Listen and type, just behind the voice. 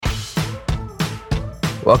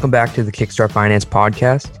Welcome back to the Kickstart Finance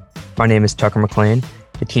podcast. My name is Tucker McLean,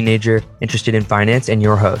 a teenager interested in finance and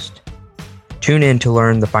your host. Tune in to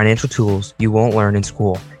learn the financial tools you won't learn in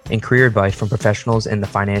school and career advice from professionals in the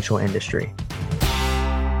financial industry.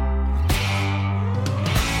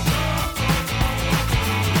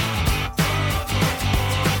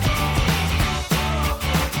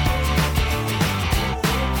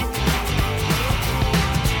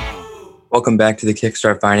 Welcome back to the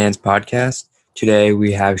Kickstart Finance podcast. Today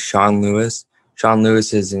we have Sean Lewis. Sean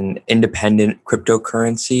Lewis is an independent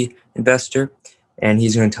cryptocurrency investor, and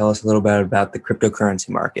he's going to tell us a little bit about the cryptocurrency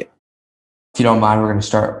market. If you don't mind, we're going to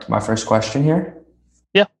start with my first question here.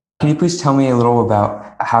 Yeah. Can you please tell me a little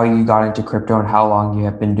about how you got into crypto and how long you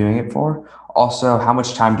have been doing it for? Also, how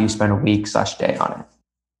much time do you spend a week/day on it?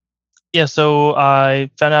 Yeah, so I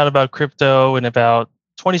found out about crypto in about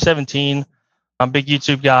 2017. I'm a big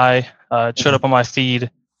YouTube guy. It showed up on my feed.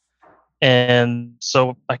 And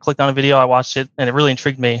so I clicked on a video, I watched it, and it really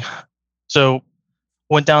intrigued me. So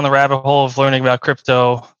went down the rabbit hole of learning about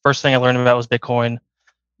crypto. First thing I learned about was Bitcoin.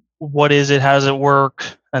 What is it? How does it work?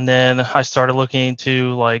 And then I started looking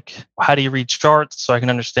into how do you read charts so I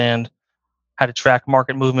can understand how to track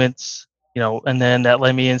market movements, and then that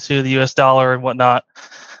led me into the US dollar and whatnot.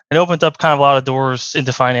 It opened up kind of a lot of doors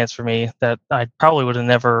into finance for me that I probably would have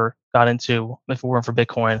never got into if it weren't for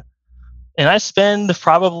Bitcoin. And I spend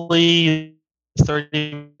probably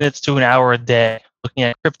 30 minutes to an hour a day looking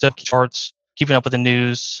at crypto charts, keeping up with the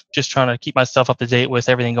news, just trying to keep myself up to date with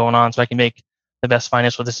everything going on so I can make the best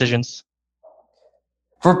financial decisions.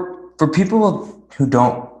 For people who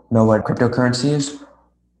don't know what cryptocurrency is,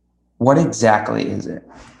 what exactly is it?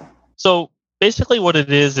 So basically what it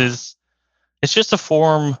is it's just a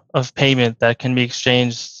form of payment that can be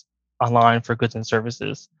exchanged online for goods and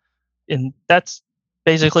services. And that's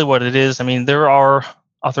basically what it is. I mean, there are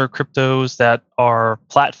other cryptos that are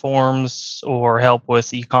platforms or help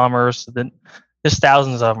with e-commerce. There's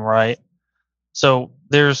thousands of them, right? So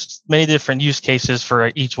there's many different use cases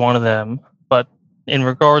for each one of them. But in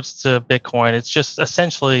regards to Bitcoin, it's just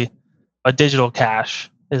essentially a digital cash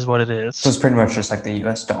is what it is. So it's pretty much just like the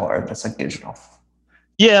US dollar that's like digital.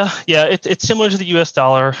 Yeah. It's similar to the US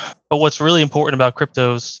dollar. But what's really important about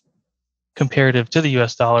cryptos comparative to the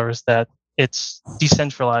US dollar is that it's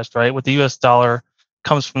decentralized, right? With the US dollar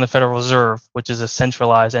comes from the Federal Reserve, which is a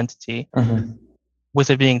centralized entity. Mm-hmm. With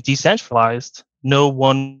it being decentralized, no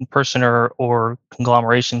one person or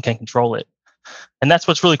conglomeration can control it. And that's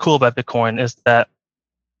what's really cool about Bitcoin is that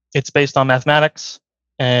it's based on mathematics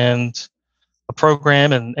and a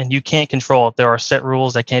program, and you can't control it. There are set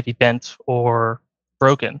rules that can't be bent or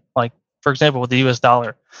broken. Like, for example, with the US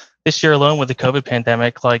dollar, this year alone with the COVID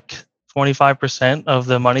pandemic, 25% of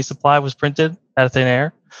the money supply was printed out of thin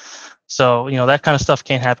air. So, that kind of stuff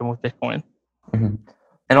can't happen with Bitcoin. Mm-hmm.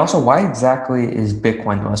 And also, why exactly is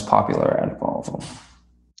Bitcoin the most popular out of all of them?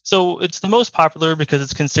 So it's the most popular because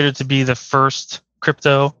it's considered to be the first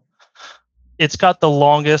crypto. It's got the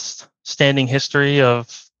longest standing history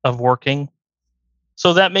of working.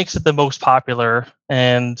 So that makes it the most popular,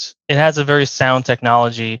 and it has a very sound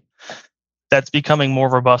technology that's becoming more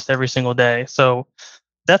robust every single day. So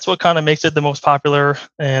that's what kind of makes it the most popular,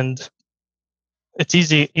 and it's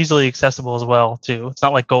easily accessible as well too. It's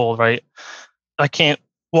not like gold, right? I can't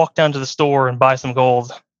walk down to the store and buy some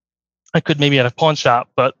gold. I could maybe at a pawn shop,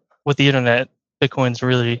 but with the internet, Bitcoin's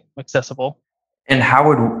really accessible. And how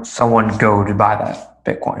would someone go to buy that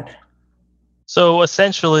Bitcoin? So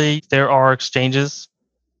essentially, there are exchanges.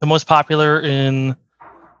 The most popular in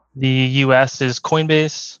the US is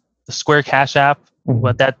Coinbase, the Square Cash app,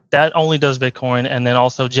 but that only does Bitcoin. And then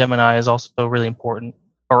also Gemini is also really important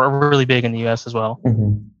or really big in the US as well.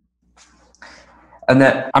 Mm-hmm. And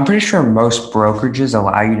that I'm pretty sure most brokerages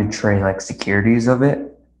allow you to trade securities of it.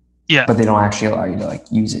 Yeah. But they don't actually allow you to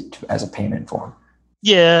use it as a payment form.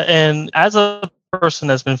 Yeah. And as a person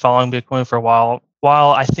that's been following Bitcoin for a while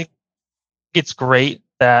I think it's great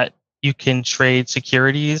that you can trade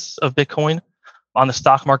securities of Bitcoin on the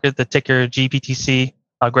stock market, the ticker GBTC,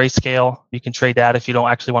 Grayscale. You can trade that if you don't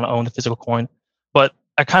actually want to own the physical coin. But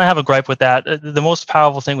I kind of have a gripe with that. The most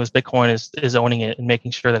powerful thing with Bitcoin is owning it and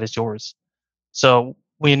making sure that it's yours. So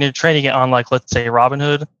when you're trading it on let's say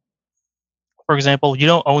Robinhood, for example, you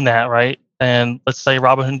don't own that, right? And let's say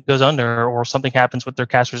Robinhood goes under or something happens with their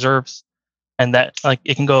cash reserves and that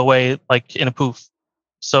it can go away in a poof.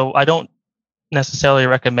 So I don't necessarily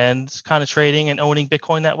recommend kind of trading and owning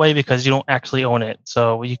Bitcoin that way because you don't actually own it.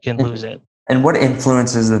 So you can lose it. And what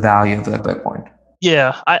influences the value of the Bitcoin?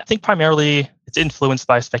 Yeah, I think primarily it's influenced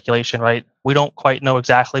by speculation, right? We don't quite know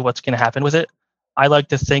exactly what's going to happen with it. I like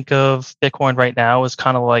to think of Bitcoin right now as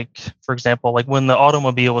kind of like, for example, like when the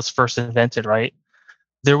automobile was first invented, right?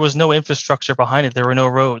 There was no infrastructure behind it. There were no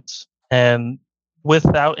roads. And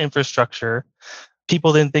without infrastructure,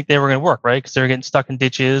 people didn't think they were going to work, right? Because they were getting stuck in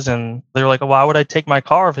ditches and they were like, oh, why would I take my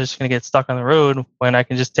car if it's going to get stuck on the road when I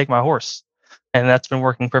can just take my horse? And that's been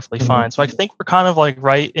working perfectly fine. So I think we're kind of like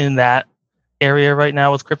right in that area right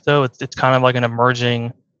now with crypto. It's kind of like an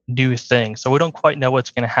emerging new thing. So we don't quite know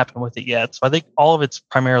what's going to happen with it yet. So I think all of it's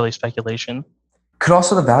primarily speculation. Could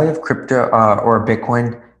also the value of crypto or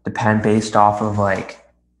Bitcoin depend based off of like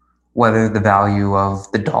whether the value of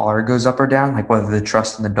the dollar goes up or down, like whether the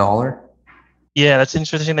trust in the dollar? Yeah, that's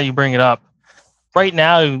interesting that you bring it up. Right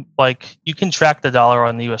now, like you can track the dollar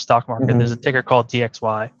on the US stock market. There's a ticker called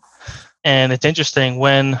DXY. And it's interesting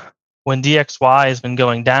when DXY has been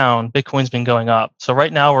going down, Bitcoin's been going up. So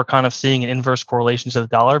right now we're kind of seeing an inverse correlation to the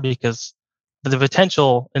dollar because of the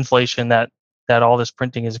potential inflation that all this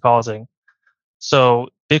printing is causing. So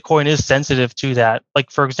Bitcoin is sensitive to that.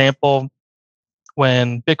 Like for example,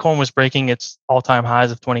 when Bitcoin was breaking its all-time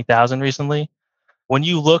highs of 20,000 recently, when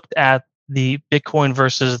you looked at the Bitcoin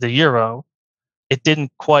versus the euro, it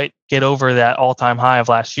didn't quite get over that all-time high of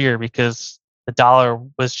last year because the dollar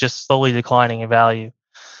was just slowly declining in value.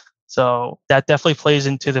 So that definitely plays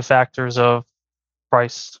into the factors of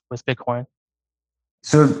price with Bitcoin.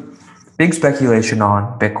 So big speculation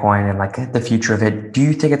on Bitcoin and like the future of it. Do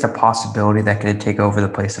you think it's a possibility that could take over the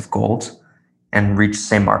place of gold and reach the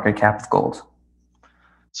same market cap of gold?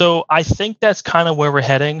 So I think that's kind of where we're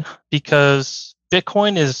heading because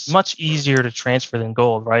Bitcoin is much easier to transfer than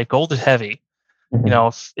gold, right? Gold is heavy. You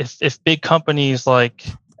know, if big companies like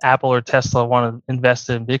Apple or Tesla want to invest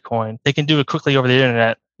in Bitcoin, they can do it quickly over the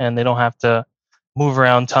internet and they don't have to move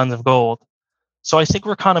around tons of gold. So I think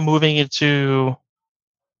we're kind of moving into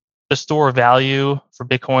the store of value for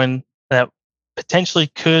Bitcoin that potentially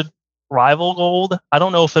could rival gold. I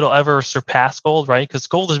don't know if it'll ever surpass gold, right? Because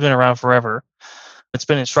gold has been around forever. It's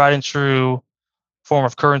been a tried and true form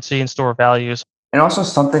of currency and store of values. And also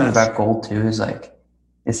something about gold too is like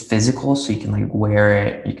it's physical, so you can like wear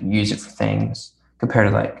it, you can use it for things.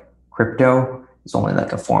 Compared to like crypto, it's only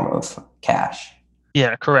like a form of cash.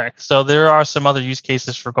 Yeah, correct. So there are some other use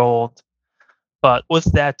cases for gold, but with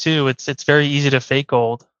that too, it's very easy to fake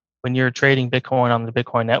gold when you're trading Bitcoin on the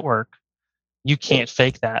Bitcoin network. You can't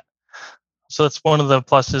fake that. So that's one of the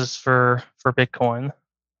pluses for Bitcoin.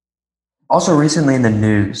 Also, recently in the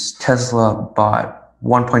news, Tesla bought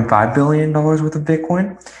 $1.5 billion worth of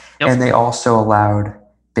Bitcoin, and they also allowed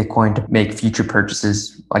Bitcoin to make future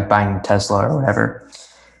purchases, like buying a Tesla or whatever.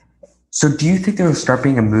 So do you think there will start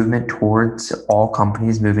being a movement towards all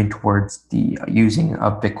companies moving towards the using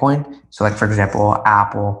of Bitcoin? So like, for example,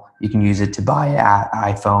 Apple, you can use it to buy an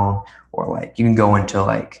iPhone, or like you can go into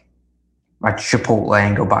like my Chipotle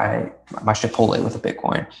and go buy my Chipotle with a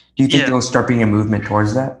Bitcoin. Do you think there will start being a movement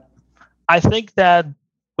towards that? I think that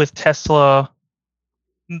with Tesla,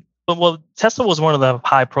 well, Tesla was one of the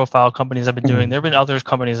high profile companies that have been doing. There have been other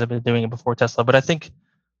companies that have been doing it before Tesla, but I think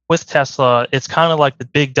with Tesla, it's kind of like the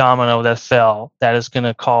big domino that fell that is going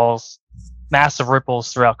to cause massive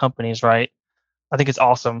ripples throughout companies, right? I think it's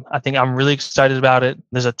awesome. I think I'm really excited about it.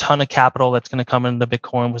 There's a ton of capital that's going to come into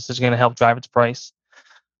Bitcoin, which is going to help drive its price.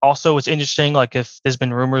 Also, it's interesting, like if there's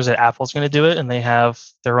been rumors that Apple's going to do it and they have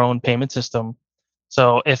their own payment system.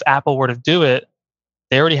 So if Apple were to do it,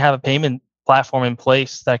 they already have a payment platform in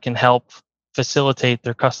place that can help facilitate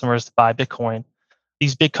their customers to buy Bitcoin.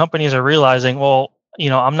 These big companies are realizing, well, you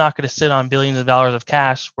know, I'm not going to sit on billions of dollars of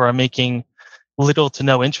cash where I'm making little to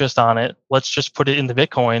no interest on it. Let's just put it into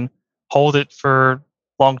Bitcoin, hold it for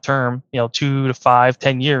long term, 2 to 5,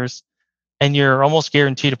 10 years, and you're almost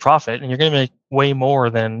guaranteed a profit, and you're going to make way more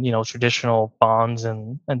than traditional bonds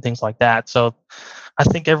and things like that. So I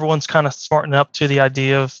think everyone's kind of smarting up to the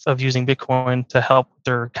idea of using Bitcoin to help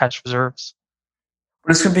their cash reserves.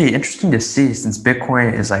 But it's going to be interesting to see since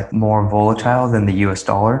Bitcoin is like more volatile than the US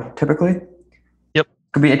dollar typically. Yep.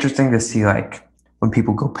 It could be interesting to see like when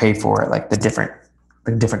people go pay for it, like the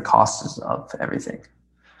different costs of everything.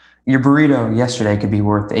 Your burrito yesterday could be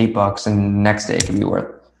worth $8 and the next day it could be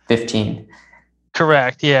worth 15.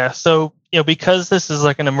 Correct. Yeah. So, because this is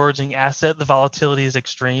like an emerging asset, the volatility is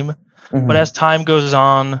extreme. But as time goes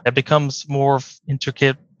on, it becomes more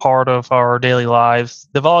intricate part of our daily lives.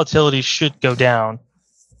 The volatility should go down.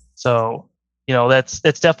 So, that's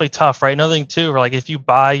definitely tough, right? Another thing too, like if you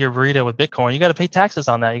buy your burrito with Bitcoin, you got to pay taxes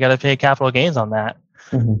on that. You got to pay capital gains on that.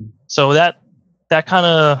 So that kind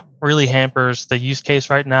of really hampers the use case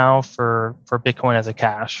right now for Bitcoin as a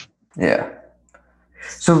cash. Yeah.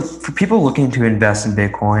 So for people looking to invest in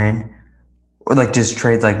Bitcoin, Or like just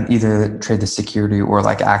trade, like either trade the security or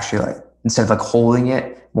like actually like instead of like holding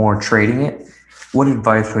it, more trading it. What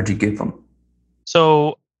advice would you give them?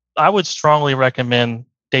 So I would strongly recommend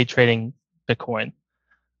day trading Bitcoin.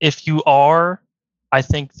 If you are, I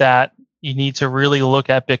think that you need to really look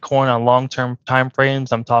at Bitcoin on long-term time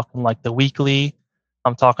frames. I'm talking like the weekly,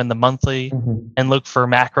 I'm talking the monthly, Mm-hmm. and look for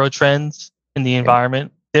macro trends in the Yeah.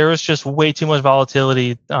 environment. There is just way too much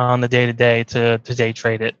volatility on the day-to-day to day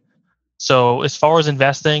trade it. So as far as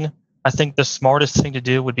investing, I think the smartest thing to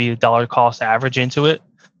do would be a dollar cost average into it.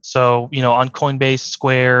 So, on Coinbase,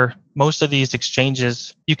 Square, most of these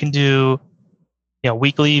exchanges, you can do,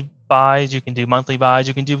 weekly buys, you can do monthly buys,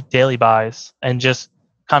 you can do daily buys, and just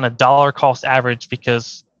kind of dollar cost average,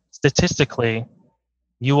 because statistically,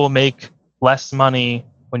 you will make less money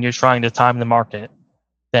when you're trying to time the market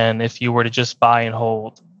than if you were to just buy and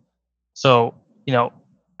hold. So,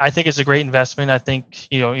 I think it's a great investment. I think,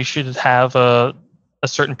 you should have a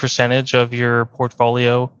certain percentage of your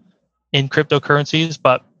portfolio in cryptocurrencies,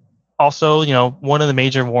 but also, one of the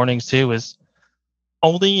major warnings too is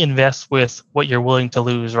only invest with what you're willing to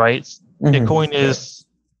lose, right? Mm-hmm. Bitcoin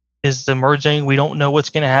is emerging. We don't know what's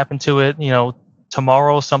going to happen to it.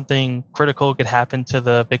 Tomorrow something critical could happen to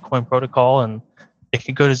the Bitcoin protocol and it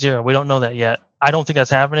could go to zero. We don't know that yet. I don't think that's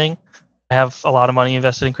happening. I have a lot of money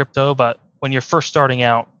invested in crypto, but when you're first starting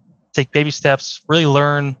out, take baby steps, really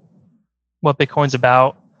learn what Bitcoin's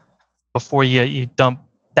about before you dump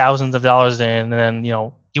thousands of dollars in, and then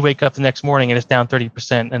you wake up the next morning and it's down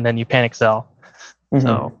 30%, and then you panic sell. Mm-hmm.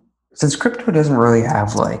 So Since crypto doesn't really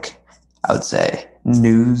have like, I would say,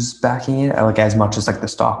 news backing it, like as much as like the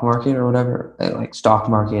stock market or whatever, like stock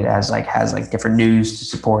market as like has like different news to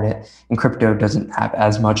support it, and crypto doesn't have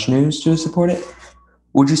as much news to support it.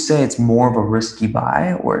 Would you say it's more of a risky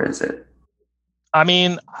buy, or is it? I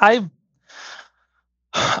mean, I'm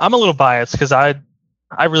a little biased because I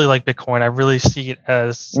really like Bitcoin. I really see it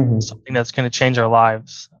as Mm-hmm. something that's going to change our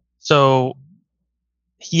lives. So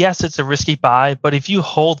yes, it's a risky buy, but if you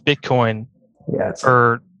hold Bitcoin Yeah, it's like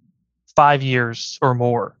for 5 years or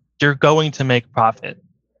more, you're going to make profit,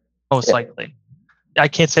 most yeah. likely. I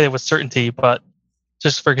can't say that with certainty, but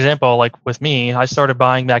just for example, like with me, I started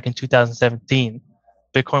buying back in 2017.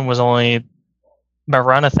 Bitcoin was only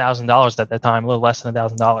around $1,000 at that time, a little less than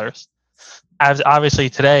 $1,000. As obviously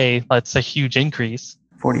today, that's a huge increase.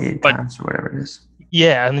 48 But times or whatever it is.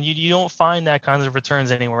 yeah, and you don't find that kinds of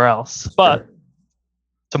returns anywhere else. But Sure.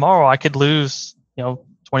 tomorrow I could lose,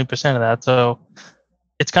 20% of that. So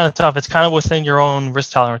it's kind of tough. It's kind of within your own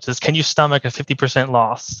risk tolerances. Can you stomach a 50%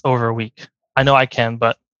 loss over a week? I know I can,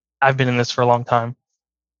 but I've been in this for a long time.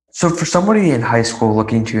 So for somebody in high school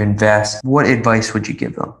looking to invest, what advice would you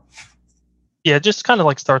give them? Yeah, just kind of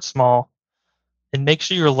like start small and make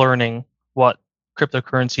sure you're learning what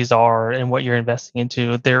cryptocurrencies are and what you're investing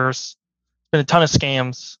into. There's been a ton of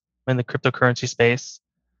scams in the cryptocurrency space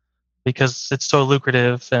because it's so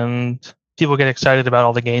lucrative and people get excited about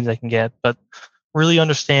all the gains they can get. But really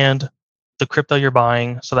understand the crypto you're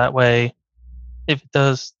buying so that way, if it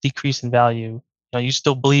does decrease in value, you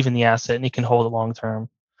still believe in the asset and you can hold it long term.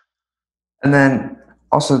 And then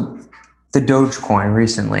also the Dogecoin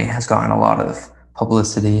recently has gotten a lot of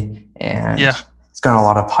publicity and Yeah. it's gotten a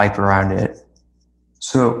lot of hype around it.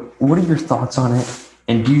 So what are your thoughts on it?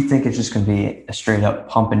 And do you think it's just going to be a straight up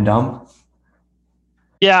pump and dump?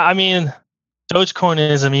 Yeah. I mean, Dogecoin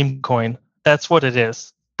is a meme coin. That's what it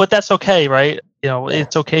is. But that's okay, right? Yeah.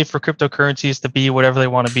 It's okay for cryptocurrencies to be whatever they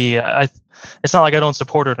want to be. It's not like I don't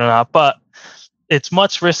support it or not, but it's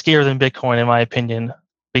much riskier than Bitcoin, in my opinion,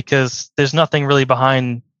 because there's nothing really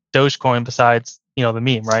behind Dogecoin besides, the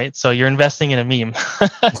meme, right? So you're investing in a meme.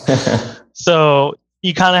 So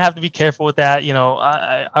you kind of have to be careful with that.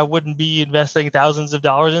 I wouldn't be investing thousands of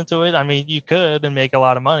dollars into it. I mean, you could and make a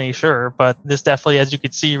lot of money, sure, but this definitely, as you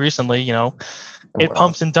could see recently, it Well,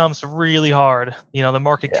 pumps and dumps really hard. The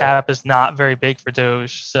market yeah. cap is not very big for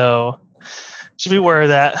Doge, so should be aware of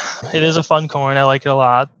that. It is a fun coin. I like it a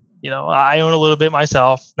lot. I own a little bit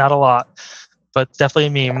myself, not a lot, but it's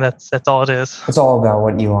definitely a meme. That's all it is. It's all about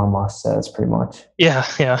what Elon Musk says, pretty much, Yeah,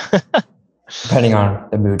 yeah, depending on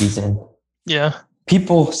the mood he's in. yeah.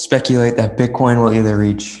 People speculate that Bitcoin will either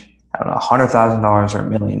reach, I don't know, $100,000 or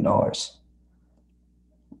 $1,000,000.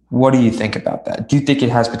 What do you think about that? Do you think it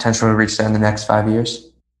has potential to reach that in the next 5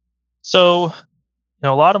 years? So, a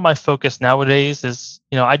lot of my focus nowadays is,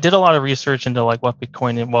 I did a lot of research into like what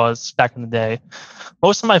Bitcoin it was back in the day.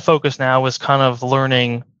 Most of my focus now is kind of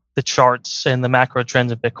learning the charts and the macro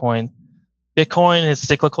trends of Bitcoin. Bitcoin is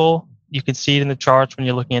cyclical. You can see it in the charts when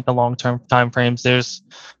you're looking at the long-term time frames. There's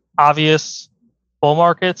obvious bull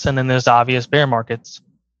markets and then there's obvious bear markets.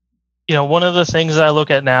 one of the things that I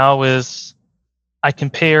look at now is I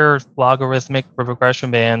compare logarithmic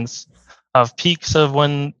regression bands of peaks of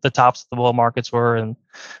when the tops of the bull markets were and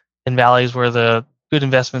valleys where the good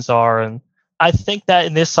investments are. And I think that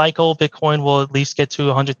in this cycle, Bitcoin will at least get to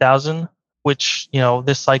 100,000, which,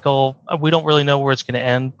 this cycle, we don't really know where it's going to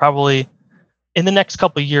end. Probably in the next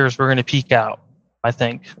couple of years, we're going to peak out, I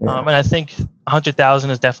think. Yeah. And I think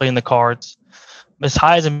 100,000 is definitely in the cards. As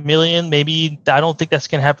high as 1 million, maybe. I don't think that's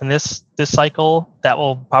going to happen this cycle. That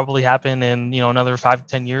will probably happen in another 5 to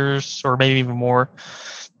 10 years, or maybe even more.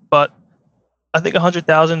 But I think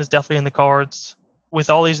 100,000 is definitely in the cards.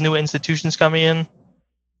 With all these new institutions coming in,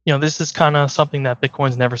 this is kind of something that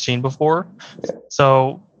Bitcoin's never seen before.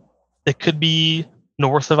 So it could be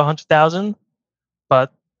north of 100,000,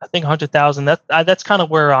 but I think 100,000. That's kind of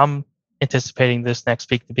where I'm anticipating this next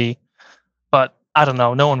peak to be. But I don't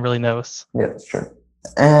know. No one really knows. Yeah, that's true.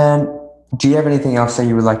 And do you have anything else that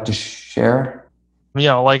you would like to share?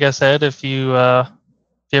 Like I said, if you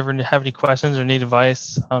ever have any questions or need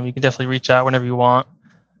advice, you can definitely reach out whenever you want.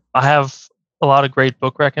 I have a lot of great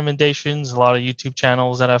book recommendations, a lot of YouTube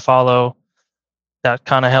channels that I follow that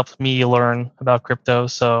kind of helped me learn about crypto.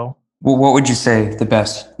 So, well, what would you say the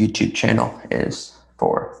best YouTube channel is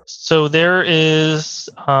for? So there is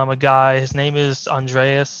a guy, his name is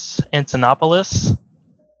Andreas Antonopoulos.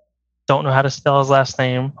 Don't know how to spell his last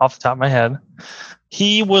name off the top of my head.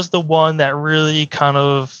 He was the one that really kind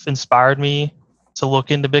of inspired me to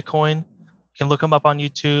look into Bitcoin. You can look him up on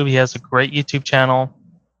YouTube. He has a great YouTube channel.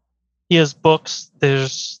 He has books.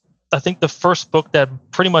 I think the first book that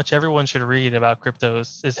pretty much everyone should read about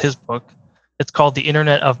cryptos is his book. It's called The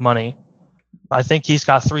Internet of Money. I think he's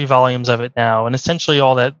got 3 volumes of it now. And essentially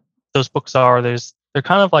all that those books are, they're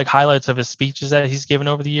kind of like highlights of his speeches that he's given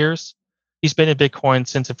over the years. He's been in Bitcoin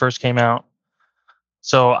since it first came out.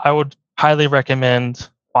 So I would highly recommend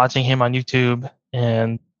watching him on YouTube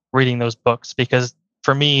and reading those books, because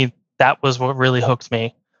for me, that was what really hooked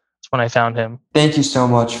me. That's when I found him. Thank you so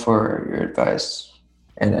much for your advice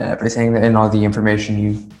and everything and all the information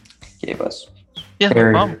you gave us. Yeah,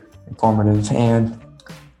 very no problem. Informative, and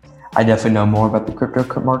I definitely know more about the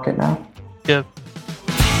crypto market now. Good.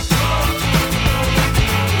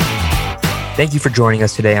 Thank you for joining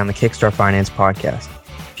us today on the Kickstart Finance podcast.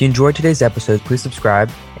 If you enjoyed today's episode, please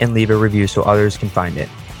subscribe and leave a review so others can find it.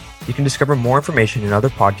 You can discover more information and other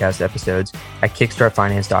podcast episodes at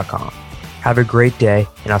kickstartfinance.com. Have a great day,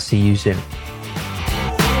 and I'll see you soon.